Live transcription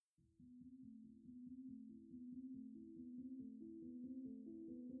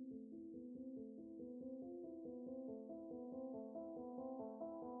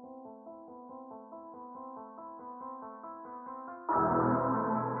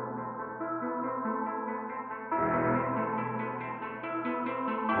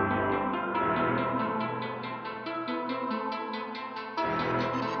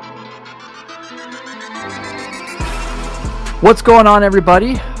What's going on,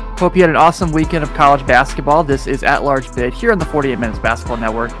 everybody? Hope you had an awesome weekend of college basketball. This is At Large Bid here on the 48 Minutes Basketball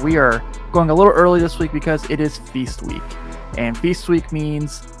Network. We are going a little early this week because it is Feast Week. And Feast Week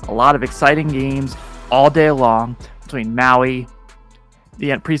means a lot of exciting games all day long between Maui, the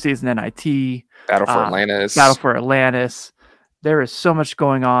preseason NIT, Battle for Atlantis. There is so much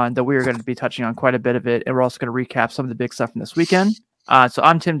going on that we are going to be touching on quite a bit of it. And we're also going to recap some of the big stuff from this weekend. So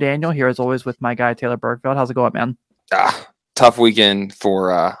I'm Tim Daniel here as always with my guy, Taylor Bergfeld. How's it going, man? Tough weekend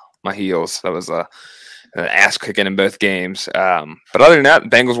for my Heels. That was an ass kicking in both games. But other than that, the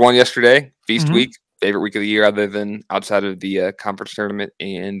Bengals won yesterday. Feast week, favorite week of the year, outside of the conference tournament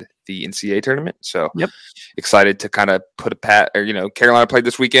and the NCAA tournament. So excited to kind of put Carolina played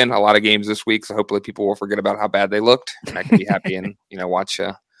this weekend. A lot of games this week, so hopefully people will forget about how bad they looked, and I can be happy and watch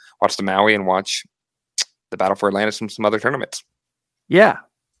the Maui and watch the Battle for Atlantis and some other tournaments. Yeah,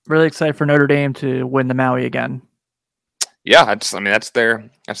 really excited for Notre Dame to win the Maui again. Yeah, that's their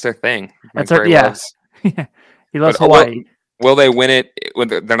thing. He loves Hawaii. Will they win it?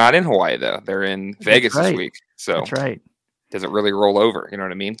 They're not in Hawaii though. They're in Vegas this week. So that's right. Does it really roll over? You know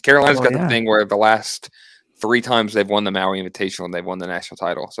what I mean? Carolina's got the thing where the last 3 times they've won the Maui Invitational and they've won the national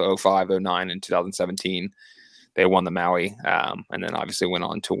title. So 05, 09, and 2017, they won the Maui, and then obviously went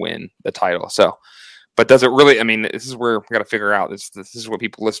on to win the title. So, but does it really? I mean, this is where we got to figure out. This is what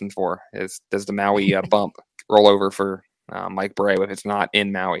people listen for. Does the Maui bump roll over for Mike Brey if it's not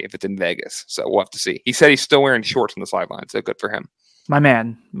in Maui, if it's in Vegas? So we'll have to see. He said he's still wearing shorts on the sideline, so good for him. My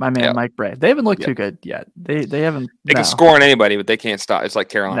man, Mike Brey. They haven't looked too good yet. They haven't. They can score on anybody, but they can't stop. It's like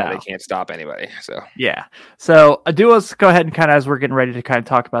Carolina; they can't stop anybody. So yeah. So I do. Let's go ahead and kind of, as we're getting ready to kind of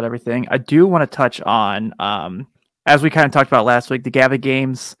talk about everything, I do want to touch on, as we kind of talked about last week, the GABA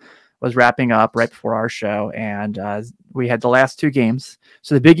games was wrapping up right before our show, and we had the last 2 games.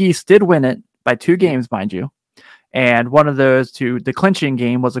 So the Big East did win it by 2 games, mind you. And one of those the clinching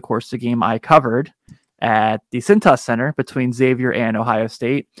game was, of course, the game I covered at the Cintas Center between Xavier and Ohio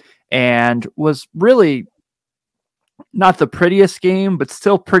State, and was really not the prettiest game, but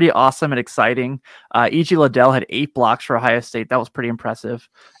still pretty awesome and exciting. E.G. Liddell had 8 blocks for Ohio State. That was pretty impressive.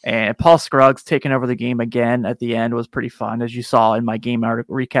 And Paul Scruggs taking over the game again at the end was pretty fun, as you saw in my game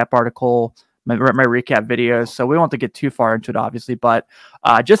recap article, my recap videos. So we won't have to get too far into it, obviously, but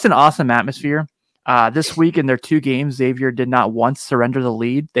just an awesome atmosphere. This week in their 2 games, Xavier did not once surrender the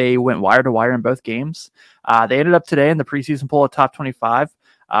lead. They went wire to wire in both games. They ended up today in the preseason poll at top 25.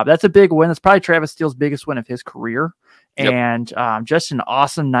 That's a big win. It's probably Travis Steele's biggest win of his career. Yep. And just an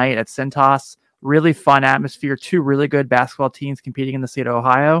awesome night at Cintas. Really fun atmosphere. 2 really good basketball teams competing in the state of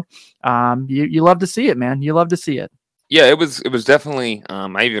Ohio. You love to see it, man. You love to see it. Yeah, it was definitely.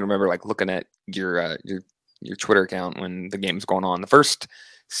 I even remember looking at your Twitter account when the game was going on. The first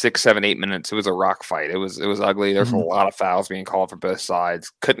 6, 7, 8 minutes, it was a rock fight. It was ugly. There's a lot of fouls being called for both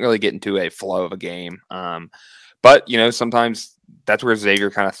sides. Couldn't really get into a flow of a game. But sometimes that's where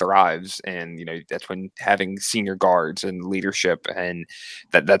Xavier kind of thrives, and that's when having senior guards and leadership, and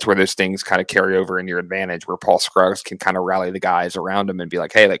that's where those things kind of carry over in your advantage, where Paul Scruggs can kind of rally the guys around him and be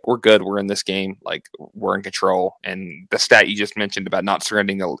like, hey, we're good, we're in this game, we're in control. And the stat you just mentioned about not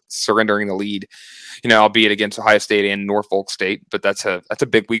surrendering the lead, albeit against Ohio State and Norfolk State, but that's a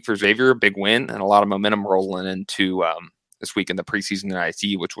big week for Xavier, a big win, and a lot of momentum rolling into this week in the preseason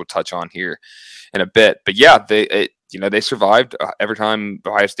NIT, which we'll touch on here in a bit. But yeah, they survived. Every time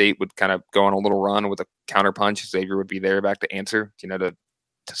Ohio State would kind of go on a little run with a counter punch, Xavier would be there back to answer, to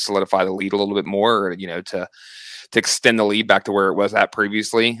solidify the lead a little bit more, or, to extend the lead back to where it was at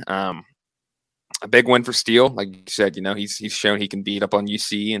previously. A big win for Steele. Like you said, he's shown he can beat up on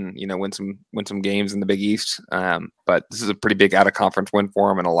UC and, win some games in the Big East. But this is a pretty big out of conference win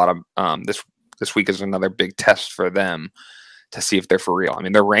for him. And a lot of this week is another big test for them to see if they're for real. I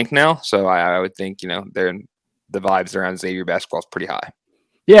mean, they're ranked now, so I would think, the vibes around Xavier basketball is pretty high.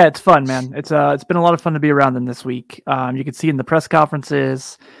 Yeah, it's fun, man. It's been a lot of fun to be around them this week. You can see in the press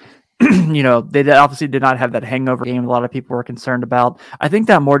conferences, they obviously did not have that hangover game a lot of people were concerned about. I think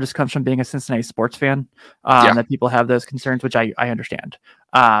that more just comes from being a Cincinnati sports fan, that people have those concerns, which I understand.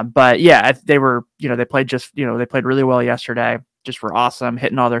 But yeah, they were, they played they played really well yesterday, just were awesome,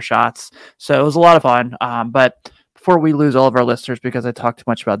 hitting all their shots. So it was a lot of fun. But before we lose all of our listeners, because I talked too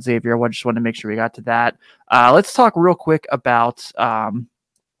much about Xavier, I just wanted to make sure we got to that. Let's talk real quick about the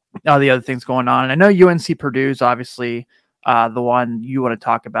other things going on. And I know UNC Purdue is obviously the one you want to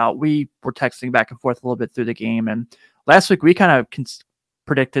talk about. We were texting back and forth a little bit through the game, and last week we kind of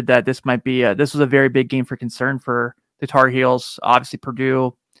predicted that this was a very big game for concern for the Tar Heels. Obviously,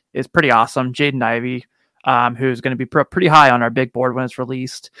 Purdue is pretty awesome. Jaden Ivey, who's going to be pretty high on our big board when it's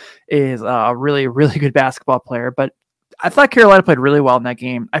released, is a really, really good basketball player. But I thought Carolina played really well in that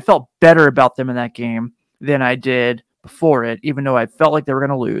game. I felt better about them in that game than I did before it, even though I felt like they were going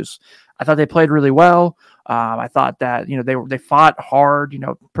to lose. I thought they played really well. I thought that they fought hard.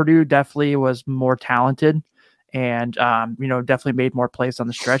 Purdue definitely was more talented, and definitely made more plays on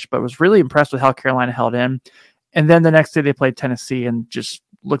the stretch. But was really impressed with how Carolina held in. And then the next day they played Tennessee and just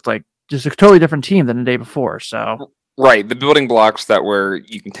looked like just a totally different team than the day before. So right, the building blocks that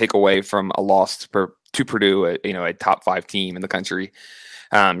you can take away from a loss to Purdue, a top 5 team in the country.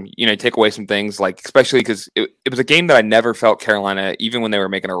 Take away some things, like, especially because it was a game that I never felt Carolina, even when they were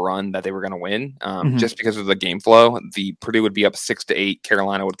making a run, that they were going to win. Just because of the game flow, the Purdue would be up 6-8,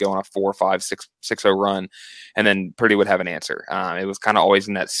 Carolina would go on a 4-5-6-0 run, and then Purdue would have an answer. It was kind of always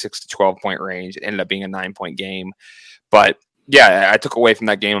in that 6 to 12 point range. It ended up being a 9-point game, but yeah, I took away from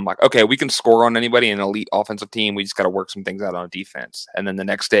that game. I'm like, okay, we can score on anybody, an elite offensive team. We just got to work some things out on defense. And then the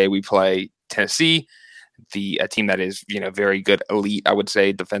next day we play Tennessee, a team that is, very good, elite, I would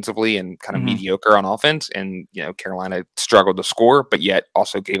say, defensively, and kind of mediocre on offense. And, Carolina struggled to score, but yet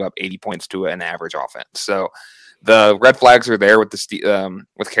also gave up 80 points to an average offense. So the red flags are there with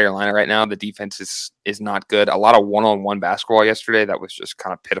with Carolina right now. The defense is not good. A lot of one-on-one basketball yesterday that was just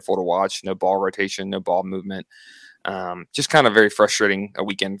kind of pitiful to watch. No ball rotation, no ball movement. Just kind of very frustrating a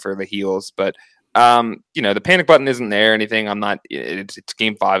weekend for the Heels. But the panic button isn't there or anything. It's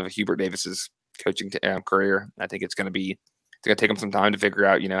game 5 of Hubert Davis's coaching career. I think it's going to take him some time to figure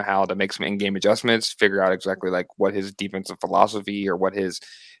out, how to make some in-game adjustments, figure out exactly like what his defensive philosophy or what his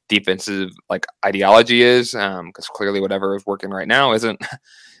defensive ideology is. Because clearly whatever is working right now isn't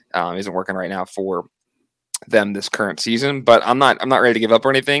working right now for them this current season. But I'm not ready to give up or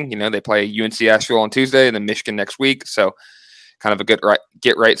anything. They play UNC Asheville on Tuesday and then Michigan next week. So kind of a good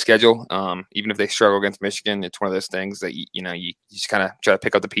get right schedule. Even if they struggle against Michigan, it's one of those things that you just kind of try to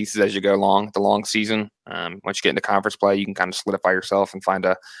pick up the pieces as you go along the long season. Once you get into conference play, you can kind of solidify yourself and find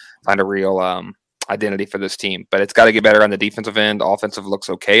a real identity for this team. But it's got to get better on the defensive end. Offensive looks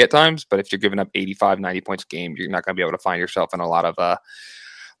okay at times, but if you're giving up 85, 90 points a game, you're not going to be able to find yourself in a lot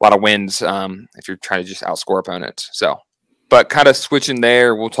of wins if you're trying to just outscore opponents. So. But kind of switching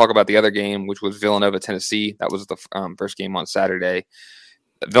there, we'll talk about the other game, which was Villanova, Tennessee. That was the first game on Saturday.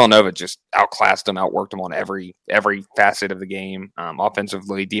 Villanova just outclassed them, outworked them on every facet of the game.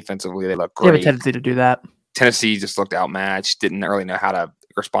 Offensively, defensively, they looked great. They have a tendency to do that. Tennessee just looked outmatched, didn't really know how to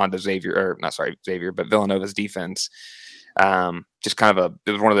respond to Xavier, but Villanova's defense. Just kind of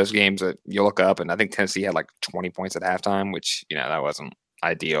it was one of those games that you look up, and I think Tennessee had like 20 points at halftime, which, that wasn't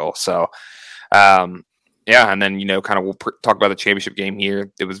ideal. So, yeah, and then, kind of we'll talk about the championship game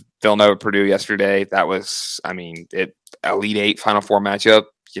here. It was Villanova-Purdue yesterday. That was, Elite Eight Final Four matchup.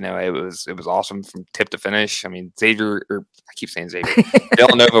 It was awesome from tip to finish. Xavier, or I keep saying Xavier,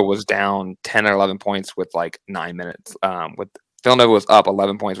 Villanova was down 10 or 11 points with like 9 minutes. Villanova was up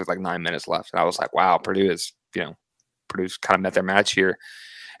 11 points with like 9 minutes left. And I was like, wow, Purdue's kind of met their match here.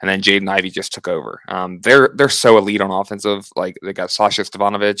 And then Jaden Ivey just took over. They're so elite on offensive. Like, they got Sasha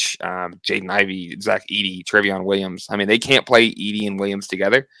Stevanovic, Jaden Ivey, Zach Edey, Trevion Williams. They can't play Edey and Williams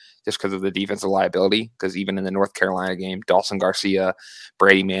together just because of the defensive liability. Because even in the North Carolina game, Dawson Garcia,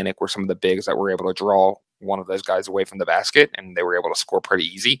 Brady Manick were some of the bigs that were able to draw one of those guys away from the basket, and they were able to score pretty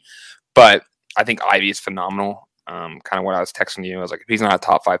easy. But I think Ivey is phenomenal. Kind of what I was texting you. I was like, if he's not a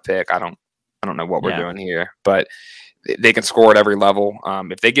top 5 pick, I don't know what we're doing here. But they can score at every level.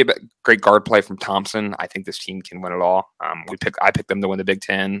 If they get great guard play from Thompson, I think this team can win it all. I picked them to win the Big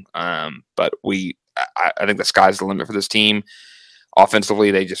Ten, but I think the sky's the limit for this team. Offensively,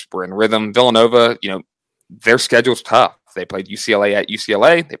 they just were in rhythm. Villanova, their schedule's tough. They played UCLA at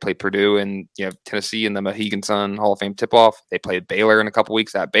UCLA. They played Purdue and Tennessee in the Mohegan Sun Hall of Fame tip-off. They played Baylor in a couple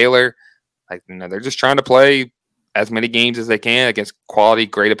weeks at Baylor. They're just trying to play as many games as they can against quality,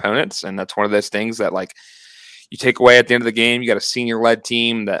 great opponents, and that's one of those things that you take away at the end of the game. You got a senior-led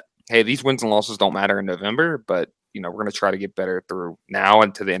team that, hey, these wins and losses don't matter in November, but, we're going to try to get better through now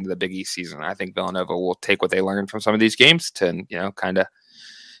and to the end of the Big East season. I think Villanova will take what they learned from some of these games to, kind of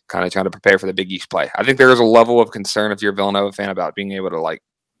trying to prepare for the Big East play. I think there is a level of concern if you're a Villanova fan about being able to,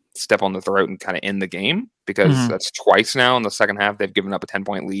 step on the throat and kind of end the game, because that's twice now in the second half they've given up a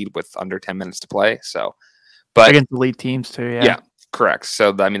 10-point lead with under 10 minutes to play. So, but against elite teams too, yeah. Correct.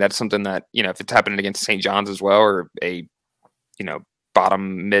 So, that's something that, if it's happening against St. John's as well, or a,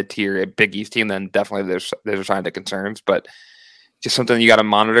 bottom mid-tier Big East team, then definitely there's a sign of concerns. But just something you got to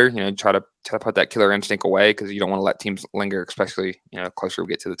monitor, try to put that killer instinct away, because you don't want to let teams linger, especially, closer we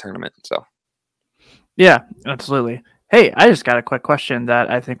get to the tournament. So, yeah, absolutely. Hey, I just got a quick question that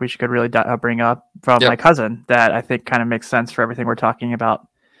I think we should really bring up from my cousin that I think kind of makes sense for everything we're talking about.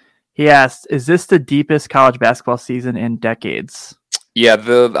 He asked, "Is this the deepest college basketball season in decades?" Yeah,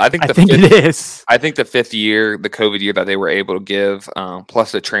 I think it is. I think the fifth year, the COVID year that they were able to give,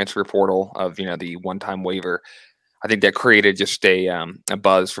 plus the transfer portal of the one-time waiver, I think that created just a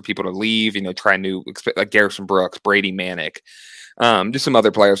buzz for people to leave. Try new, like Garrison Brooks, Brady Manick, just some other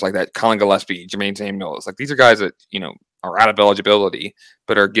players like that, Colin Gillespie, Jermaine Samuels. Like these are guys that are out of eligibility,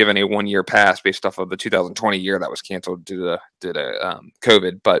 but are given a 1-year pass based off of the 2020 year that was canceled due to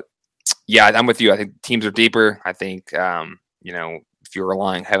COVID. But yeah, I'm with you. I think teams are deeper. I think if you're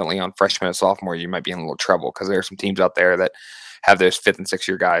relying heavily on freshmen and sophomore, you might be in a little trouble because there are some teams out there that have those 5th and 6th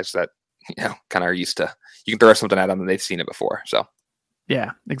year guys that kind of are used to. You can throw something at them and they've seen it before. So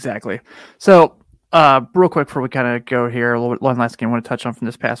yeah, exactly. So real quick before we kind of go here, one last game I want to touch on from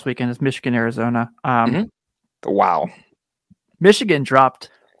this past weekend is Michigan, Arizona. Wow. Michigan dropped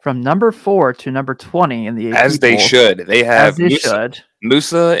from number 4 to number 20 in the AP as they poll. should. They have should.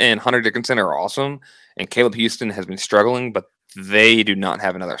 Musa and Hunter Dickinson are awesome, and Caleb Houston has been struggling, but they do not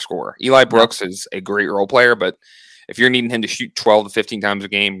have another scorer. Eli Brooks is a great role player, but if you're needing him to shoot 12 to 15 times a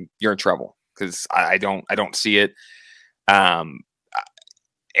game, you're in trouble because I don't see it.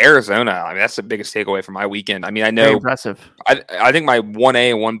 Arizona, I mean, that's the biggest takeaway from my weekend. I mean, I know very impressive. I think my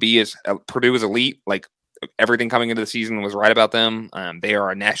 1A and 1B is Purdue is elite. Like everything coming into the season was right about them. They are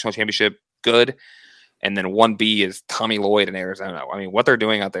a national championship good. And then 1B is Tommy Lloyd in Arizona. I mean, what they're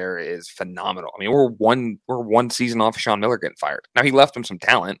doing out there is phenomenal. I mean, we're one season off of Sean Miller getting fired. Now he left him some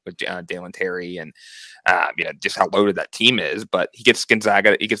talent with Dalen Terry and just how loaded that team is. But he gets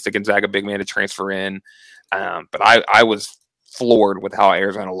Gonzaga. He gets the Gonzaga big man to transfer in. But I was floored with how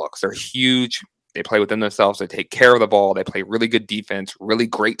Arizona looks. They're huge. They play within themselves. They take care of the ball. They play really good defense. Really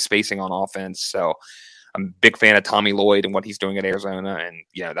great spacing on offense. So I'm a big fan of Tommy Lloyd and what he's doing at Arizona, and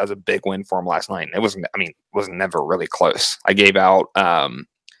that was a big win for him last night. And it was never really close. I gave out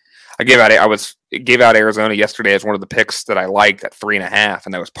Arizona yesterday as one of the picks that I liked at 3.5,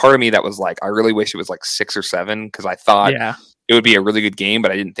 and there was part of me that was like, I really wish it was like 6 or 7 because I thought it would be a really good game,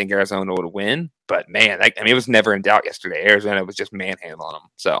 but I didn't think Arizona would win. But man, it was never in doubt yesterday. Arizona was just manhandling them.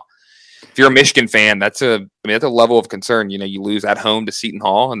 So if you're a Michigan fan, that's a level of concern. You lose at home to Seton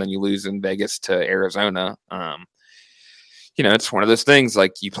Hall, and then you lose in Vegas to Arizona. It's one of those things.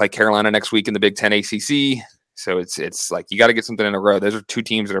 Like you play Carolina next week in the Big Ten ACC, so it's like you got to get something in a row. Those are two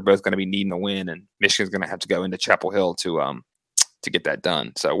teams that are both going to be needing a win, and Michigan's going to have to go into Chapel Hill to get that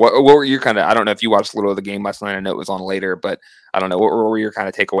done. So what were your kind of? I don't know if you watched a little of the game last night. I know it was on later, but I don't know. What were your kind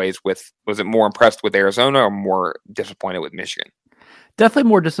of takeaways with? Was it more impressed with Arizona or more disappointed with Michigan? Definitely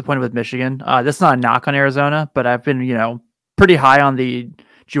more disappointed with Michigan. That's not a knock on Arizona, but I've been, pretty high on the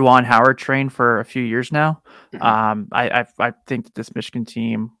Juwan Howard train for a few years now. Mm-hmm. I think that this Michigan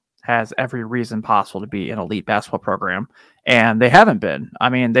team has every reason possible to be an elite basketball program, and they haven't been. I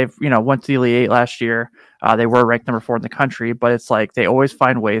mean, they've went to the Elite Eight last year. They were ranked number 4 in the country, but it's like they always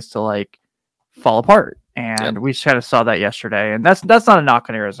find ways to like fall apart, and we kind of saw that yesterday. And that's not a knock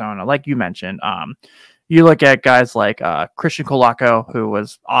on Arizona, like you mentioned. You look at guys like Christian Kolako, who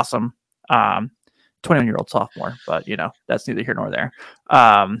was awesome, 21-year-old sophomore, but that's neither here nor there.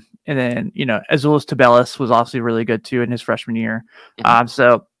 And then Azuolas Tubelis was obviously really good too in his freshman year. Mm-hmm.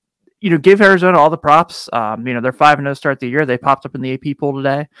 So give Arizona all the props. They're 5-0 to start the year. They popped up in the AP poll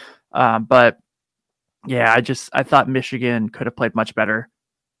today, but yeah, I thought Michigan could have played much better,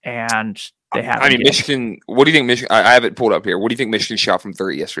 and they haven't. I mean, Michigan. What do you think Michigan? I have it pulled up here. What do you think Michigan shot from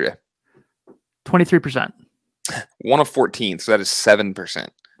 3 yesterday? 23%. 1 of 14, so that is 7%.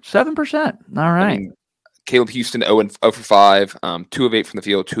 7%. All right. I mean, Caleb Houston 0 for 5, 2 of 8 from the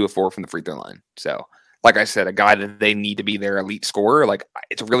field, 2 of 4 from the free throw line. So, like I said, a guy that they need to be their elite scorer. Like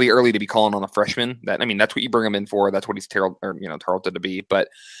it's really early to be calling on a freshman. That's what you bring him in for. That's what he's talented to be. But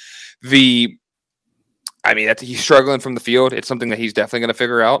he's struggling from the field. It's something that he's definitely going to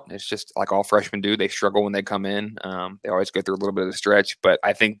figure out. It's just like all freshmen do. They struggle when they come in. They always go through a little bit of a stretch, but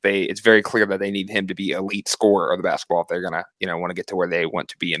I think it's very clear that they need him to be elite scorer of the basketball if they're going to, want to get to where they want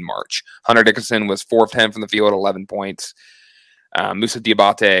to be in March. Hunter Dickinson was 4 of 10 from the field, 11 points. Musa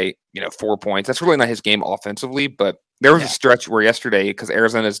Diabate, 4 points. That's really not his game offensively, but there was a stretch where yesterday, because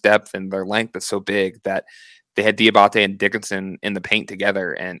Arizona's depth and their length is so big that they had Diabate and Dickinson in the paint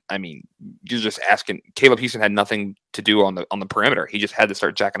together. And I mean, you're just asking. Caleb Houston had nothing to do on the perimeter. He just had to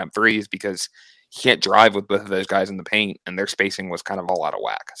start jacking up threes because he can't drive with both of those guys in the paint, and their spacing was kind of all out of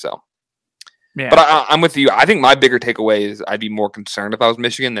whack. So, yeah. But I'm with you. I think my bigger takeaway is I'd be more concerned if I was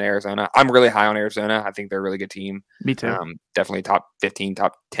Michigan than Arizona. I'm really high on Arizona. I think they're a really good team. Me too. Definitely top 15,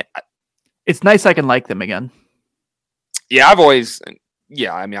 top 10. It's nice I can like them again. Yeah, obviously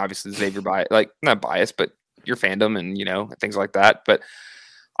Xavier bias, like not biased, but your fandom and things like that. But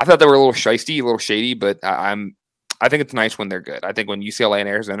I thought they were a little shisty, a little shady, but I think it's nice when they're good. I think when UCLA and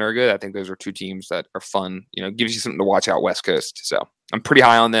Arizona are good, I think those are two teams that are fun. Gives you something to watch out West Coast. So I'm pretty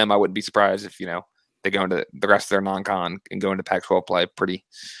high on them. I wouldn't be surprised if they go into the rest of their non-con and go into Pac-12 play pretty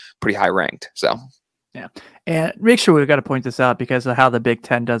high ranked. So yeah, and make sure we've got to point this out because of how the Big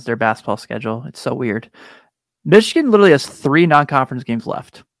Ten does their basketball schedule. It's so weird. Michigan literally has 3 non-conference games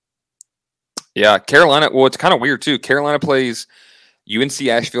left. Yeah, Carolina. Well, it's kind of weird too. Carolina plays UNC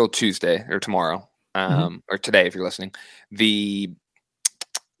Asheville Tuesday or tomorrow, or today if you're listening.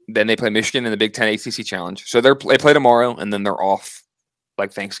 Then they play Michigan in the Big Ten ACC Challenge. So they play tomorrow, and then they're off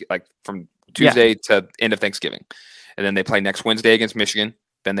like Thanksgiving, like from Tuesday to end of Thanksgiving, and then they play next Wednesday against Michigan.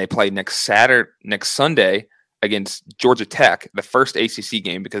 Then they play next Sunday against Georgia Tech, the first ACC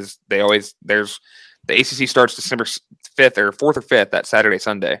game because the ACC starts December 5th or 4th or 5th that Saturday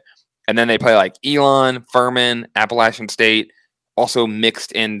Sunday. And then they play like Elon, Furman, Appalachian State, also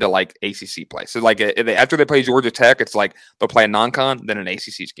mixed into like ACC play. So like after they play Georgia Tech, it's like they'll play a non-con, then an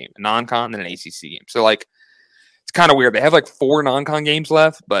ACC game, a non-con, then an ACC game. So like it's kind of weird. They have like 4 non-con games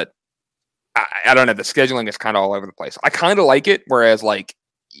left, but I don't know. The scheduling is kind of all over the place. I kind of like it. Whereas like,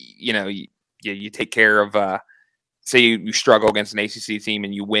 you take care of, say you struggle against an ACC team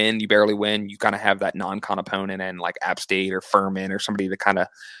and you win, you barely win. You kind of have that non-con opponent and like App State or Furman or somebody to kind of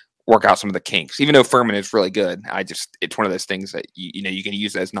work out some of the kinks, even though Furman is really good. It's one of those things that you can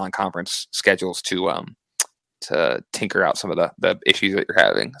use as non-conference schedules to tinker out some of the issues that you're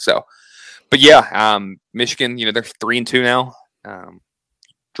having. So, but yeah, Michigan, they're 3-2 now.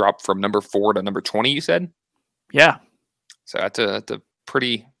 Dropped from number 4 to number 20. You said, yeah. So that's a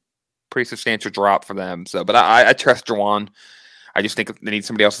pretty substantial drop for them. So, but I trust Juwan. I just think they need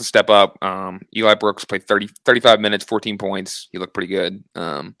somebody else to step up. Eli Brooks played 35 minutes, 14 points. He looked pretty good.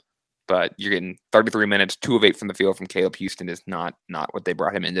 But you're getting 33 minutes, 2 of 8 from the field from Caleb Houston is not what they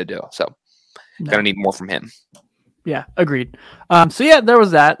brought him in to do. So, gonna need more from him. Yeah, agreed. So yeah, there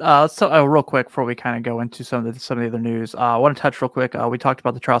was that. Let's talk real quick before we kind of go into some of the other news. I want to touch real quick. We talked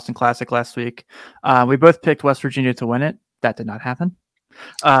about the Charleston Classic last week. We both picked West Virginia to win it. That did not happen.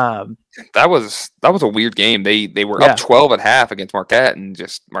 That was a weird game. They were up 12 at half against Marquette, and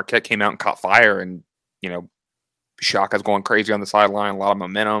just Marquette came out and caught fire, and Shaka's going crazy on the sideline, a lot of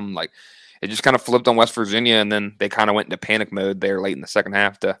momentum. Like it just kind of flipped on West Virginia, and then they kind of went into panic mode there late in the second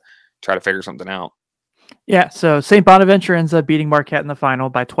half to try to figure something out. Yeah, so St. Bonaventure ends up beating Marquette in the final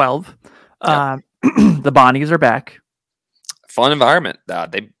by 12. Yep. The Bonnies are back. Fun environment.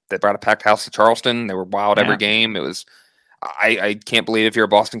 They brought a packed house to Charleston. They were wild every game. It was. I can't believe if you're a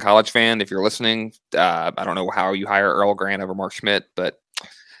Boston College fan, if you're listening, I don't know how you hire Earl Grant over Mark Schmidt, but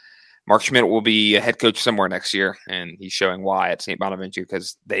Mark Schmidt will be a head coach somewhere next year, and he's showing why at St. Bonaventure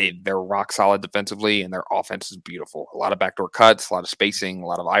because they're rock solid defensively, and their offense is beautiful. A lot of backdoor cuts, a lot of spacing, a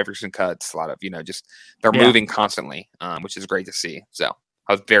lot of Iverson cuts, a lot of just they're moving constantly, which is great to see. So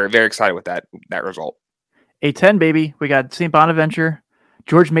I was very, very excited with that result. A-10, baby. We got St. Bonaventure.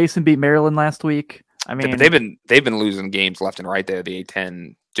 George Mason beat Maryland last week. I mean, they've been losing games left and right there. The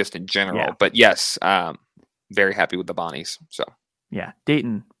A-10 just in general, but yes, very happy with the Bonnies. So yeah,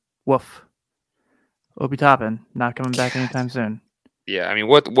 Dayton. Woof. Obi Toppin not coming back anytime soon. Yeah, I mean,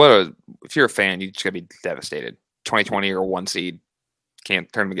 if you're a fan, you just gotta be devastated. 2020 or 1 seed,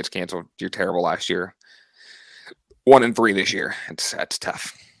 tournament gets canceled. You're terrible last year. 1-3 this year. That's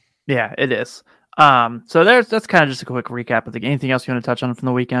tough. Yeah, it is. So that's kind of just a quick recap of the game. Anything else you want to touch on from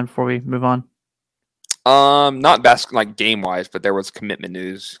the weekend before we move on? Not best like game wise, but there was commitment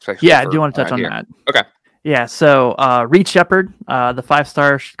news. Yeah, I do want to touch on that. Okay. Yeah, so Reed Shepherd, the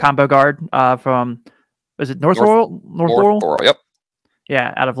 5-star combo guard from, is it North Laurel? Yep.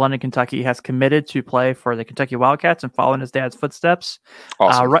 Yeah, out of London, Kentucky, has committed to play for the Kentucky Wildcats and follow in his dad's footsteps.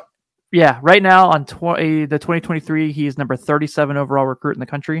 Awesome. Right now on the 2023, he's number 37 overall recruit in the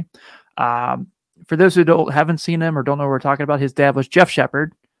country. For those who haven't seen him or don't know what we're talking about, his dad was Jeff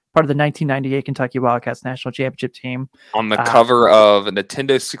Shepherd, part of the 1998 Kentucky Wildcats national championship team. On the cover of a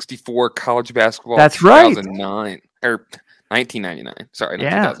Nintendo 64 college basketball. That's 2009 or 1999. Sorry, not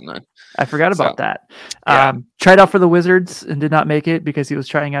 2009. I forgot about that. Tried out for the Wizards and did not make it because he was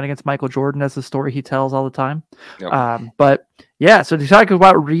trying out against Michael Jordan, as the story he tells all the time. Yep. But yeah, so to talk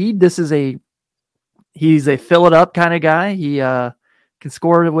about Reed, he's a fill it up kind of guy. He can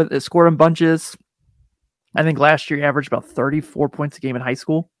score in bunches. I think last year he averaged about 34 points a game in high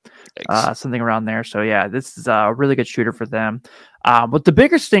school, something around there. So yeah, this is a really good shooter for them. But the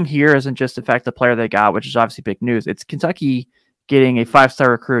biggest thing here isn't just the fact the player they got, which is obviously big news. It's Kentucky getting a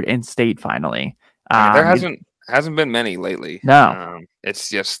 5-star recruit in state finally. There hasn't been many lately. No, it's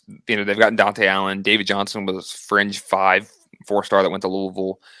just they've gotten Dante Allen. David Johnson was fringe 5 4-star that went to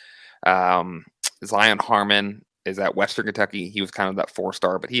Louisville. Zion Harmon is at Western Kentucky. He was kind of that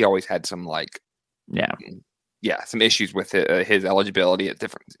 4-star, but he always had some some issues with his eligibility at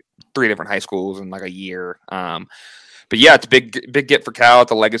three different high schools in like a year. But yeah, it's a big get for Cal.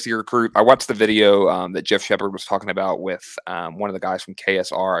 It's a legacy recruit. I watched the video that Jeff Shepard was talking about with one of the guys from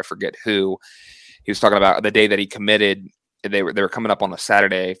KSR. I forget who. He was talking about the day that he committed. They were coming up on a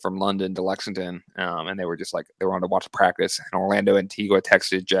Saturday from London to Lexington, and they were just like they wanted to watch practice. And Orlando Antigua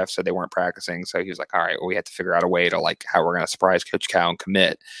texted Jeff, said they weren't practicing, so he was like, "All right, well, we had to figure out a way to like how we're going to surprise Coach Cal and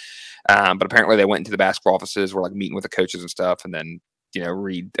commit." But apparently, they went into the basketball offices, were like meeting with the coaches and stuff, and then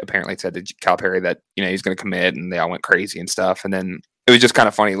Reed apparently said to Calipari that he's going to commit, and they all went crazy and stuff. And then it was just kind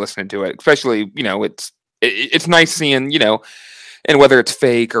of funny listening to it, especially it's nice seeing and whether it's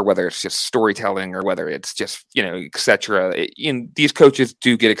fake or whether it's just storytelling or whether it's just, etc. These coaches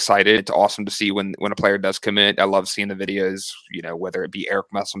do get excited. It's awesome to see when a player does commit. I love seeing the videos, whether it be Eric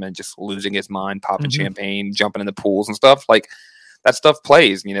Musselman just losing his mind, popping champagne, jumping in the pools and stuff. Like that stuff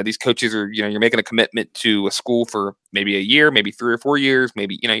plays. These coaches are, you're making a commitment to a school for maybe a year, maybe 3 or 4 years.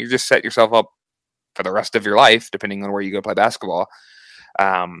 Maybe, you're just setting yourself up for the rest of your life, depending on where you go play basketball.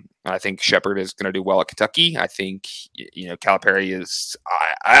 I think Shepard is going to do well at Kentucky. I think, Calipari is,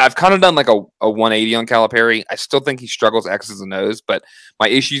 I've kind of done like a 180 on Calipari. I still think he struggles X's and O's, but my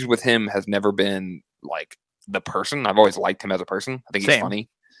issues with him has never been like the person. I've always liked him as a person. I think he's funny.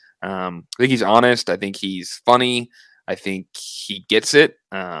 I think he's honest. I think he's funny. I think he gets it.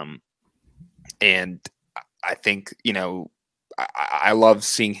 And I think, I love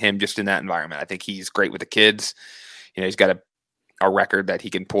seeing him just in that environment. I think he's great with the kids. He's got a record that he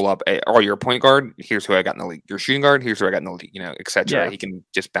can pull up. You're a point guard. Here's who I got in the league. You're a shooting guard. Here's who I got in the league. etc. Yeah. He can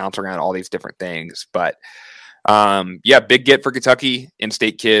just bounce around all these different things. But big get for Kentucky,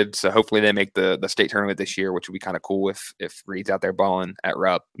 in-state kids. So hopefully they make the state tournament this year, which would be kind of cool if Reed's out there balling at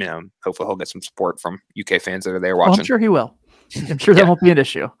Rupp. Hopefully he'll get some support from UK fans that are there watching. I'm sure he will. I'm sure that won't be an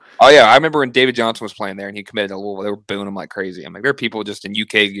issue. Oh yeah, I remember when David Johnson was playing there and he committed to Louisville. They were booing him like crazy. I'm like, there are people just in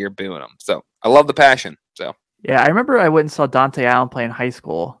UK gear booing him. So I love the passion. So. Yeah, I remember I went and saw Dante Allen play in high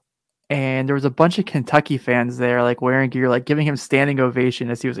school, and there was a bunch of Kentucky fans there, like wearing gear, like giving him standing ovation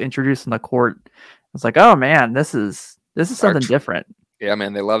as he was introduced on the court. I was like, oh man, this is something different. Yeah,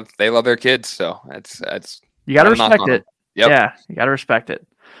 man, they love their kids, so it's you got to respect it. Yep. Yeah, you got to respect it.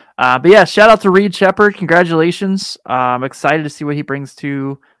 But yeah, shout out to Reed Shepard. Congratulations. I'm excited to see what he brings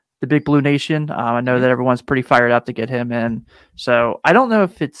to the Big Blue Nation. I know that everyone's pretty fired up to get him in. So I don't know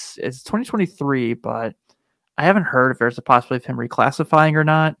if it's 2023, but I haven't heard if there's a possibility of him reclassifying or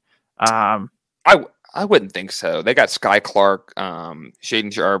not. I wouldn't think so. They got Sky Clark,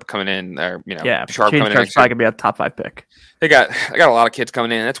 Shaden Sharp coming in there. Sharp coming in. Sharp's probably gonna be a top 5 pick. They got a lot of kids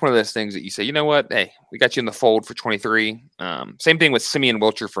coming in. That's one of those things that you say, you know what? Hey, we got you in the fold for 23. Same thing with Simeon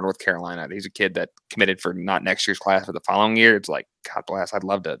Wilcher for North Carolina. He's a kid that committed for not next year's class, but the following year. It's like, God bless. I'd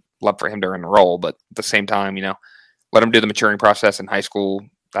love for him to enroll, but at the same time, let him do the maturing process in high school.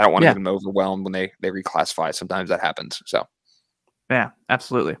 I don't want to get them overwhelmed when they reclassify. Sometimes that happens. So, yeah,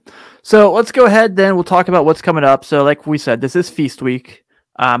 absolutely. So let's go ahead then. We'll talk about what's coming up. So like we said, this is Feast Week.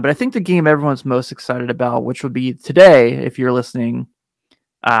 But I think the game everyone's most excited about, which would be today if you're listening,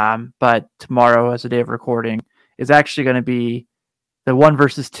 but tomorrow as a day of recording, is actually going to be the 1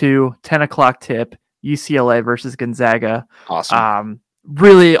 versus 2, 10 o'clock tip, UCLA versus Gonzaga. Awesome.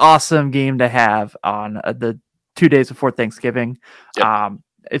 Really awesome game to have on the 2 days before Thanksgiving. Yep.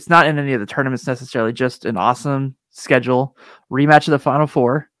 It's not in any of the tournaments necessarily, just an awesome schedule. Rematch of the Final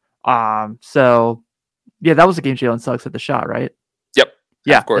Four. So yeah, that was a game Jalen Suggs hit the shot, right? Yep.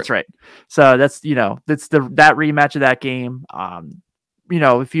 Yeah, that's right. So that's that rematch of that game.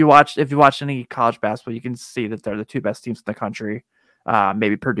 If you watch any college basketball, you can see that they're the 2 best teams in the country.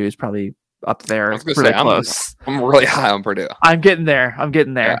 Maybe Purdue's probably up there. Really close. I'm really high on Purdue. I'm getting there.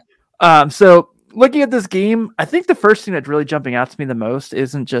 Yeah. So looking at this game, I think the first thing that's really jumping out to me the most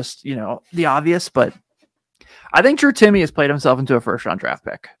isn't just, the obvious, but I think Drew Timme has played himself into a first-round draft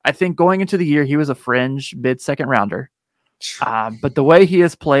pick. I think going into the year, he was a fringe mid-second rounder. But the way he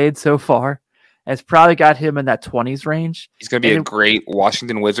has played so far has probably got him in that 20s range. He's going to be a great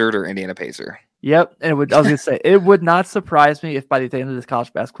Washington Wizard or Indiana Pacer. Yep. And I was going to say, it would not surprise me if by the end of this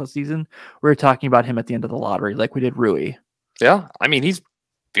college basketball season, we were talking about him at the end of the lottery like we did Rui. Yeah. I mean, he's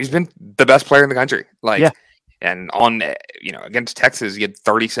been the best player in the country. And on, against Texas, he had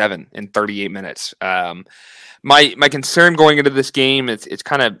 37 in 38 minutes. My concern going into this game, it's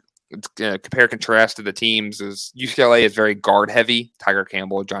kind of compare contrast to the teams is UCLA is very guard heavy. Tiger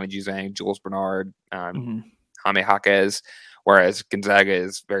Campbell, Johnny Juzang, Jules Bernard, Jaime Jaquez, whereas Gonzaga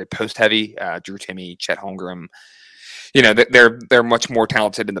is very post heavy. Drew Timme, Chet Holmgren. they're much more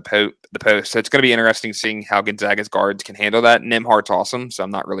talented in the post. So it's going to be interesting seeing how Gonzaga's guards can handle that. Nimhart's awesome, so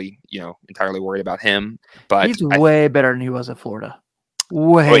I'm not really entirely worried about him. But he's way better than he was at Florida.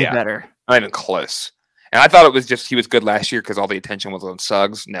 Way better. Not even close. And I thought it was just he was good last year because all the attention was on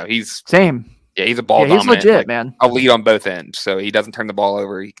Suggs. No, he's same. Yeah, he's a ball dominant. He's legit, man. A lead on both ends, so he doesn't turn the ball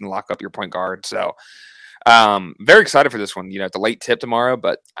over. He can lock up your point guard. So, very excited for this one. It's a late tip tomorrow,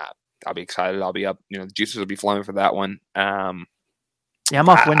 but I'll be excited. I'll be up. The juices will be flowing for that one. I'm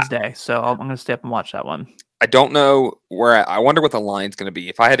off Wednesday, so I'm going to stay up and watch that one. I don't know where. I wonder what the line's going to be.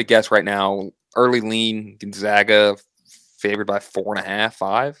 If I had to guess right now, early lean Gonzaga favored by 4.5,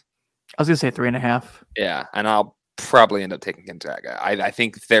 5. I was going to say 3.5. Yeah, and I'll probably end up taking Gonzaga. I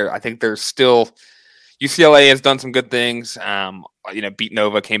think there's still UCLA has done some good things. Beat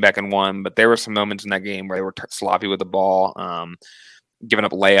Nova, came back and won, but there were some moments in that game where they were sloppy with the ball, giving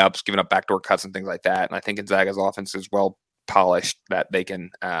up layups, giving up backdoor cuts and things like that. And I think Gonzaga's offense is well polished that they can.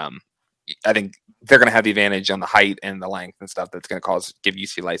 I think they're going to have the advantage on the height and the length and stuff that's going to give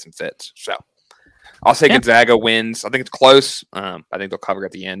UCLA some fits. So I'll say Gonzaga wins. I think it's close. I think they'll cover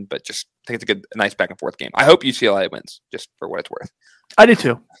at the end, but just I think it's a nice back and forth game. I hope UCLA wins, just for what it's worth. I do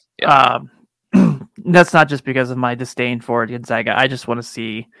too. Yeah. That's not just because of my disdain for Gonzaga. I just want to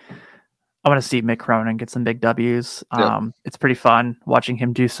see Mick Cronin get some big W's. It's pretty fun watching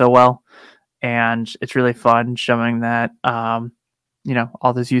him do so well, and it's really fun showing that all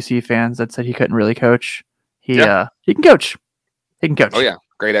those UC fans that said he couldn't really coach, he can coach. He can coach. Oh yeah,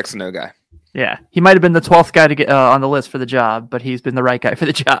 great X and O guy. Yeah, he might have been the 12th guy to get on the list for the job, but he's been the right guy for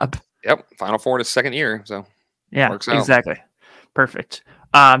the job. Yep, Final Four in his second year, so yeah, works out. Exactly. Perfect.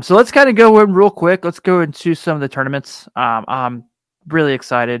 So let's kind of go in real quick. Let's go into some of the tournaments. I'm really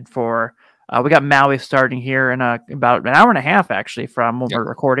excited for. We got Maui starting here in about an hour and a half, actually, from when we're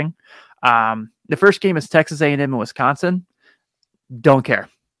recording. The first game is Texas A&M and Wisconsin. Don't care.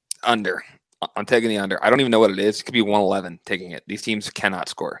 Under. I'm taking the under. I don't even know what it is. It could be 111 taking it. These teams cannot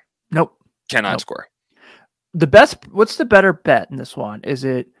score. Nope. Cannot score. What's the better bet in this one? Is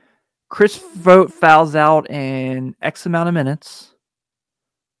it Chris Vogt fouls out in X amount of minutes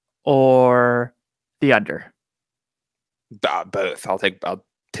or the under? Both. I'll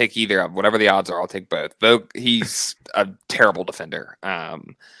take either. Whatever the odds are, I'll take both. Vogt, he's a terrible defender.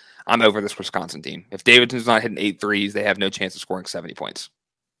 I'm over this Wisconsin team. If Davidson's not hitting 8 threes, they have no chance of scoring 70 points.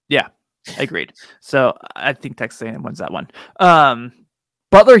 Yeah, agreed. So I think Texas A&M wins that one.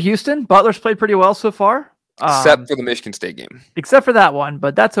 Butler, Houston. Butler's played pretty well so far. Except for the Michigan State game. Except for that one,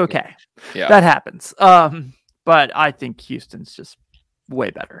 but that's okay. Yeah. That happens. But I think Houston's just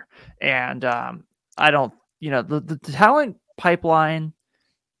way better. And I don't, the talent pipeline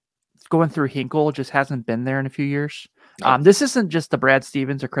going through Hinkle just hasn't been there in a few years. No. This isn't just the Brad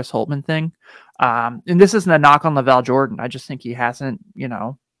Stevens or Chris Holtman thing. And this isn't a knock on Lavelle Jordan. I just think he hasn't,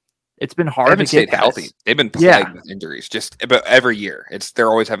 it's been hard to get healthy. They've been plagued with injuries just about every year. They're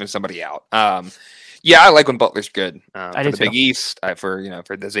always having somebody out. I like when Butler's good. For the Big East, for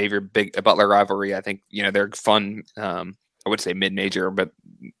the Xavier Butler rivalry, I think they're fun. I would say mid-major, but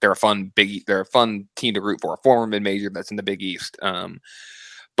they're a fun team to root for. A former mid-major that's in the Big East.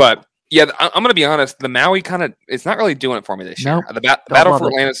 But yeah, I'm going to be honest. The Maui it's not really doing it for me this year. The Battle for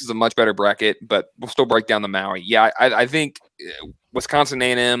Atlantis is a much better bracket, but we'll still break down the Maui. Yeah, I think Wisconsin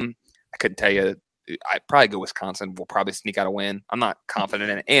A&M. I couldn't tell you. I'd probably go Wisconsin. We'll probably sneak out a win. I'm not confident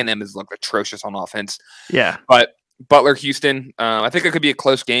in it. A&M has looked atrocious on offense. Yeah. But Butler, Houston, I think it could be a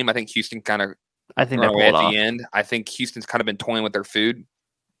close game. I think Houston run away at the end. I think Houston's kind of been toying with their food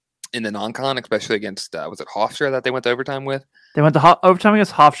in the non-con, especially against, was it Hofstra that they went to overtime with? They went to overtime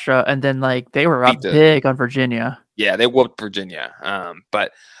against Hofstra, and then they were up big on Virginia. Yeah, they whooped Virginia.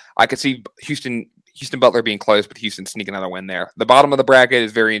 But I could see Houston Butler being close, but Houston sneaking out a win there. The bottom of the bracket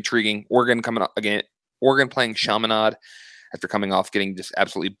is very intriguing. Oregon coming up again. Oregon playing Chaminade after coming off getting just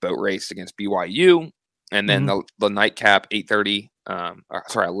absolutely boat raced against BYU, and then the nightcap 11:30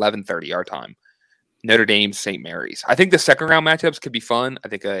 our time. Notre Dame, St. Mary's. I think the second round matchups could be fun. I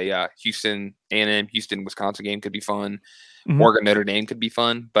think a Houston A&M, Houston Wisconsin game could be fun. Oregon Notre Dame could be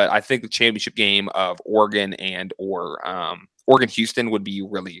fun, but I think the championship game of Oregon Oregon Houston would be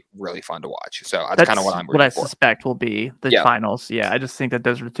really, really fun to watch. So that's kind of what I'm rooting for. Suspect will be the finals. Yeah, I just think that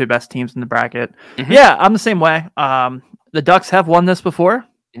those are the two best teams in the bracket. Yeah, I'm the same way. The Ducks have won this before,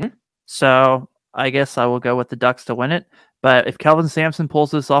 so I guess I will go with the Ducks to win it. But if Kelvin Sampson pulls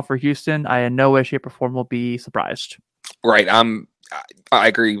this off for Houston, I in no way, shape, or form will be surprised. Right. I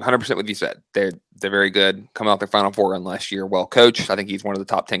agree 100% with what you said. They're very good. Coming off their Final Four run last year, well coached. I think he's one of the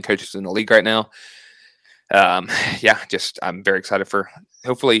top 10 coaches in the league right now. I'm very excited for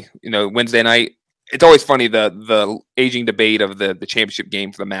hopefully Wednesday night. it's always funny the aging debate of the championship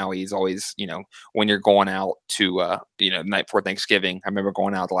game for the Maui is always, when you're going out to the night before Thanksgiving. I remember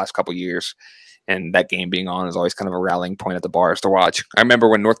going out the last couple of years, and that game being on is always kind of a rallying point at the bars to watch. I remember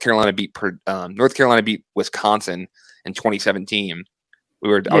when North Carolina beat Wisconsin in 2017. I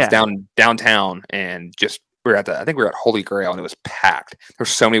was downtown and just I think we were at Holy Grail, and it was packed. There were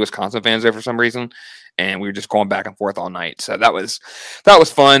so many Wisconsin fans there for some reason, and we were just going back and forth all night. So that was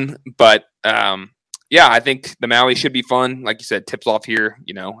fun. But I think the Maui should be fun. Like you said, tips off here,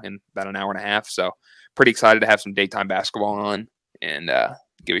 in about an hour and a half. So pretty excited to have some daytime basketball on and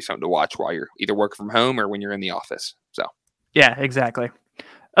give you something to watch while you're either working from home or when you're in the office. So yeah, exactly.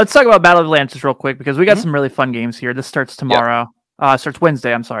 Let's talk about Battle of Atlantis real quick because we got some really fun games here. This starts tomorrow. Starts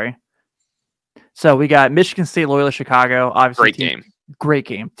Wednesday. I'm sorry. So we got Michigan State, Loyola Chicago. Obviously, great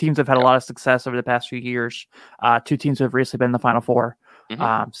game. Teams have had a lot of success over the past few years. Two teams have recently been in the Final Four.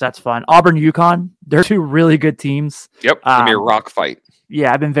 So that's fun. Auburn, UConn. They're two really good teams. Yep, it's gonna be a rock fight.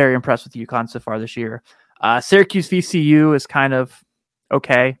 Yeah, I've been very impressed with UConn so far this year. Syracuse, VCU is kind of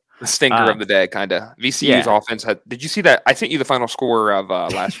okay. The stinker of the day, kind of. VCU's offense had. Did you see that? I sent you the final score of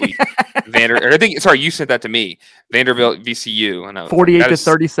last week. You sent that to me. Vanderbilt, VCU, and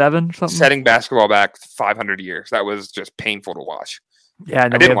 48-37, something. Setting basketball back 500 years. That was just painful to watch. Yeah,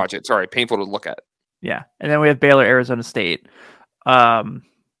 I didn't watch it. Sorry, painful to look at. Yeah, and then we have Baylor, Arizona State.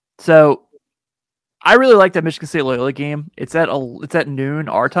 So I really like that Michigan State Loyola game. It's at noon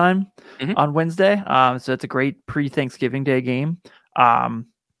our time on Wednesday. So it's a great pre-Thanksgiving Day game.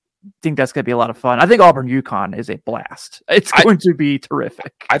 Think that's going to be a lot of fun. I think Auburn UConn is a blast. It's going to be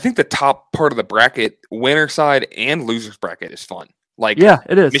terrific. I think the top part of the bracket, winner side and losers bracket, is fun.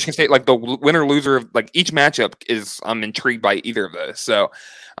 It is. Michigan State, the winner loser of each matchup I'm intrigued by either of those. So,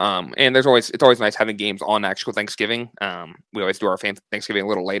 and it's always nice having games on actual Thanksgiving. We always do our Thanksgiving a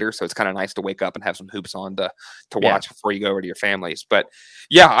little later, so it's kind of nice to wake up and have some hoops on to watch before you go over to your families. But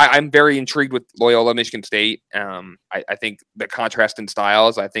yeah, I'm very intrigued with Loyola, Michigan State. I think the contrast in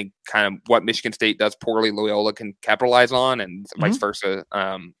styles, I think kind of what Michigan State does poorly, Loyola can capitalize on, and vice versa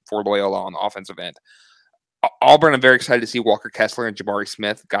for Loyola on the offensive end. Auburn, I'm very excited to see Walker Kessler and Jabari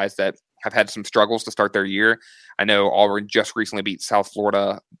Smith, guys that have had some struggles to start their year. I know Auburn just recently beat South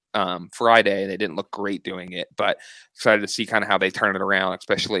Florida Friday. They didn't look great doing it, but excited to see kind of how they turn it around,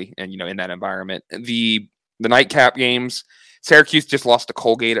 especially in that environment. The nightcap games, Syracuse just lost to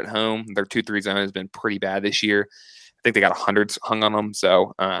Colgate at home. Their 2-3 zone has been pretty bad this year. I think they got hundreds hung on them.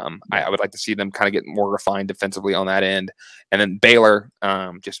 So I would like to see them kind of get more refined defensively on that end. And then Baylor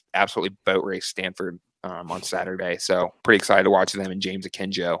just absolutely boat race Stanford on Saturday. So pretty excited to watch them and James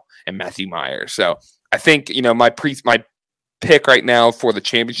Akinjo and Matthew Myers. So I think, my pick right now for the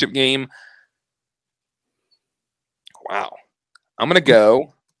championship game. Wow. I'm going to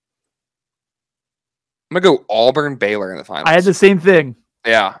go Auburn Baylor in the finals. I had the same thing.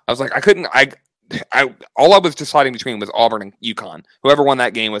 Yeah. I was like, all I was deciding between was Auburn and UConn. Whoever won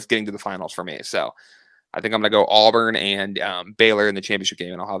that game was getting to the finals for me. So I think I'm going to go Auburn and Baylor in the championship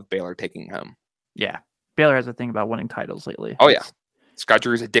game, and I'll have Baylor taking home. Yeah. Baylor has a thing about winning titles lately. Oh, yeah. Scott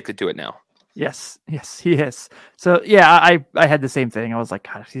Drew's addicted to it now. Yes, he is. So, yeah, I had the same thing. I was like,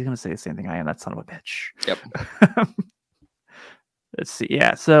 God, he's going to say the same thing I am, that son of a bitch. Yep. Let's see.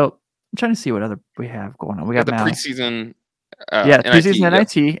 Yeah, so I'm trying to see what other we have going on. We got the preseason. Preseason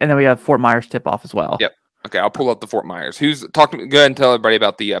NIT, and then we have Fort Myers tip-off as well. Yep. Okay, I'll pull up the Fort Myers. Go ahead and tell everybody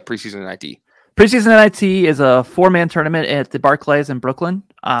about the preseason NIT. Preseason NIT is a 4-man tournament at the Barclays in Brooklyn,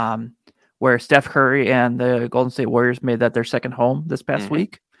 where Steph Curry and the Golden State Warriors made that their second home this past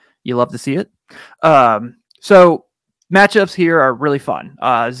week. You love to see it. So matchups here are really fun.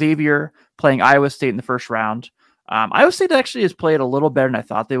 Xavier playing Iowa State in the first round. Iowa State actually has played a little better than I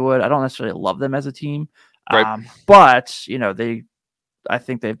thought they would. I don't necessarily love them as a team, but I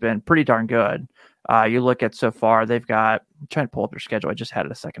think they've been pretty darn good. You look at so far, they've got. I'm trying to pull up their schedule. I just had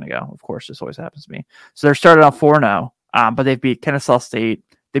it a second ago. Of course, this always happens to me. So they're started on 4-0, but they've beat Kennesaw State.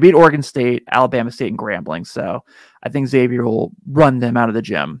 They beat Oregon State, Alabama State, and Grambling. So I think Xavier will run them out of the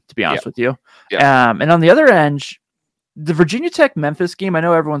gym, to be honest with you. Yeah. And on the other end, the Virginia Tech-Memphis game, I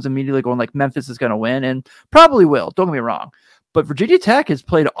know everyone's immediately going like Memphis is going to win, and probably will. Don't get me wrong. But Virginia Tech has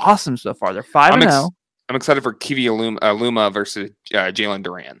played awesome so far. They're 5-0. I'm excited for Kiwi Luma versus Jalen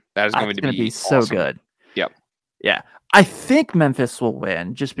Duran. That is going to be so awesome. Good. Yep. Yeah. I think Memphis will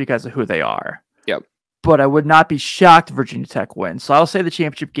win just because of who they are. Yep. But I would not be shocked if Virginia Tech wins. So I'll say the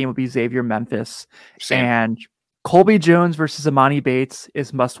championship game will be Xavier Memphis. Same. And Colby Jones versus Amani Bates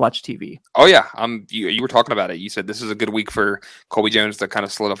is must-watch TV. Oh, yeah. You were talking about it. You said this is a good week for Colby Jones to kind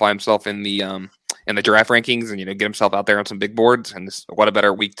of solidify himself in the draft rankings and get himself out there on some big boards. And what a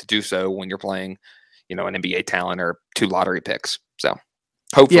better week to do so when you're playing an NBA talent or 2 lottery picks. So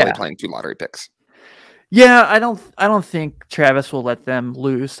hopefully playing 2 lottery picks. Yeah, I don't think Travis will let them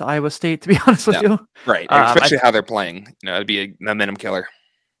lose to Iowa State, to be honest with you. Right. Especially how they're playing. It'd be a momentum killer.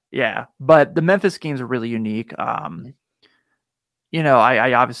 Yeah, but the Memphis games are really unique. I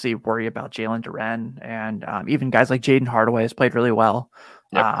obviously worry about Jalen Duren, and even guys like Jaden Hardaway has played really well.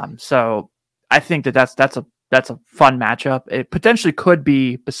 Yep. So I think that's a fun matchup. It potentially could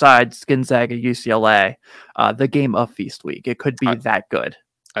be, besides Gonzaga UCLA, the game of Feast Week. It could be that good.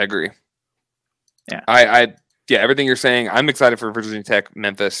 I agree. Yeah. Everything you're saying. I'm excited for Virginia Tech,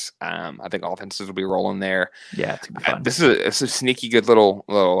 Memphis. I think offenses will be rolling there. Yeah, it's gonna be fun. This is a sneaky good little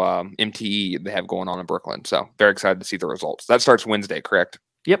MTE they have going on in Brooklyn. So very excited to see the results. That starts Wednesday, correct?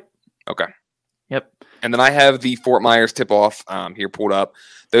 Yep. Okay. Yep. And then I have the Fort Myers tip-off here pulled up.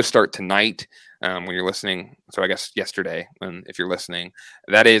 Those start tonight when you're listening. So I guess yesterday, if you're listening.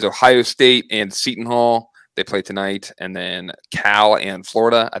 That is Ohio State and Seton Hall. They play tonight. And then Cal and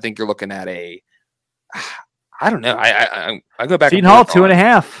Florida. I think you're looking at I don't know. I go back. Seton Hall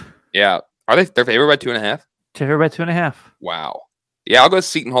 2.5. Yeah. Are they're favored by 2.5? Favored by 2.5. Wow. Yeah, I'll go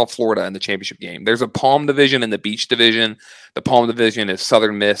Seton Hall, Florida in the championship game. There's a Palm division and the Beach division. The Palm division is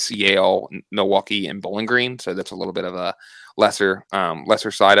Southern Miss, Yale, Milwaukee, and Bowling Green. So that's a little bit of a lesser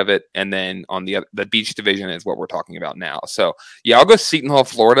side of it. And then on the Beach division is what we're talking about now. So yeah, I'll go Seton Hall,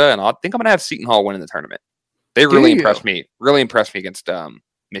 Florida, and I think I'm gonna have Seton Hall winning the tournament. They really impressed me. Really impressed me against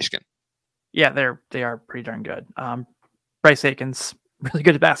Michigan. Yeah, they are pretty darn good. Bryce Aiken's really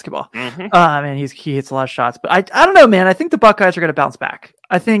good at basketball. Mm-hmm. And he hits a lot of shots. But I don't know, man. I think the Buckeyes are going to bounce back.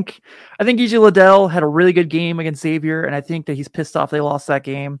 I think E.J. Liddell had a really good game against Xavier, and I think that he's pissed off they lost that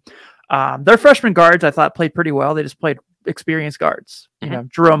game. Their freshman guards, I thought, played pretty well. They just played experienced guards. Mm-hmm.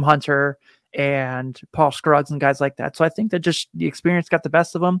 Jerome Hunter and Paul Scruggs and guys like that. So I think that just the experience got the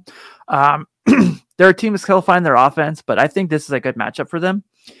best of them. Their team is still finding their offense, but I think this is a good matchup for them.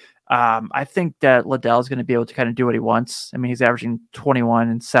 I think that Liddell is going to be able to kind of do what he wants. I mean, he's averaging 21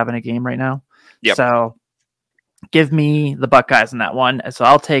 and 7 a game right now. Yep. So give me the Buckeyes in that one. So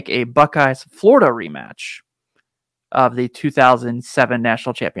I'll take a Buckeyes Florida rematch of the 2007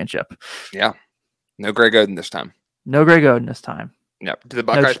 national championship. Yeah. No Greg Oden this time. No Greg Oden this time. Yep. Do the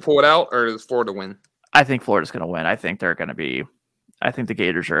Buckeyes pull it out, or does Florida win? I think Florida's going to win. I think the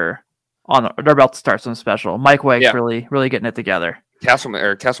Gators are they're about to start something special. Mike Wake's really, really getting it together.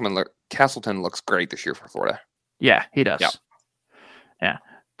 Castleton looks great this year for Florida. Yeah, he does. Yep. Yeah.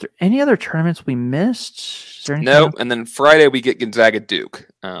 Any other tournaments we missed? No, and then Friday we get Gonzaga Duke.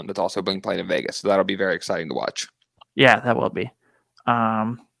 That's also being played in Vegas, so that'll be very exciting to watch. Yeah, that will be.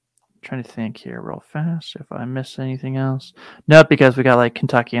 Trying to think here real fast if I missed anything else. No, because we got like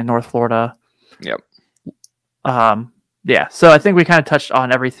Kentucky and North Florida. Yep. Yeah, so I think we kind of touched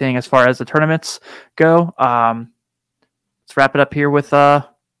on everything as far as the tournaments go. Let's wrap it up here with our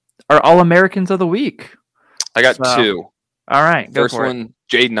All-Americans of the Week. I got 2. All right, First one,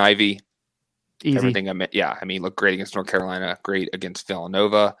 Jaden Ivey. Easy. Everything looked great against North Carolina, great against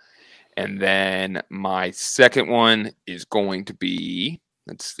Villanova. And then my second one is going to be,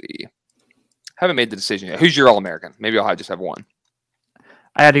 let's see. Haven't made the decision yet. Who's your All-American? Maybe I'll just have one.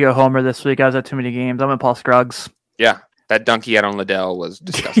 I had to go homer this week. I was at too many games. I'm at Paul Scruggs. Yeah, that dunk he had on Liddell was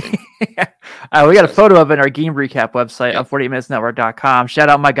disgusting. We got a photo of it in our game recap website on 48minutesnetwork.com. Shout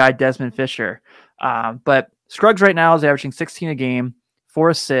out my guy Desmond Fisher. But Scruggs right now is averaging 16 a game,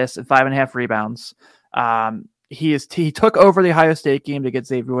 4 assists, and 5.5 rebounds. He took over the Ohio State game to get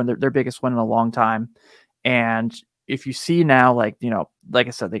Xavier win, their biggest win in a long time. And if you see now, like I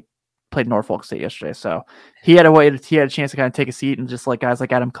said, they played Norfolk State yesterday, so he had a chance to kind of take a seat and just let guys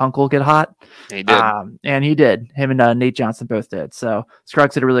like Adam Kunkel get hot. He did. And he did. Him and Nate Johnson both did. So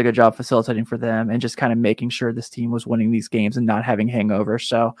Scruggs did a really good job facilitating for them and just kind of making sure this team was winning these games and not having hangovers.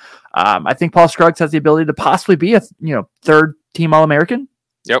 So I think Paul Scruggs has the ability to possibly be a third team All-American.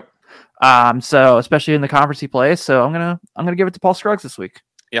 Yep. So especially in the conference he plays. So I'm gonna give it to Paul Scruggs this week.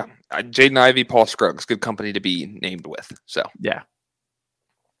 Yeah. Jaden Ivey, Paul Scruggs, good company to be named with. So yeah.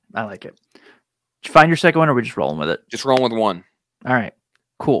 I like it. Did you find your second one, or are we just rolling with it? Just rolling with one. All right.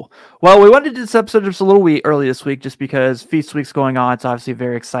 Cool. Well, we wanted to do this episode just a little early this week just because Feast Week's going on. It's obviously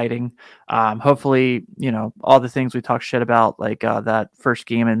very exciting. Hopefully, all the things we talk shit about, like that first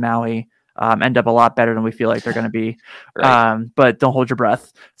game in Maui, end up a lot better than we feel like they're going to be. Right. But don't hold your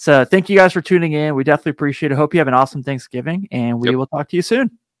breath. So thank you guys for tuning in. We definitely appreciate it. Hope you have an awesome Thanksgiving, and we will talk to you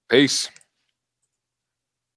soon. Peace.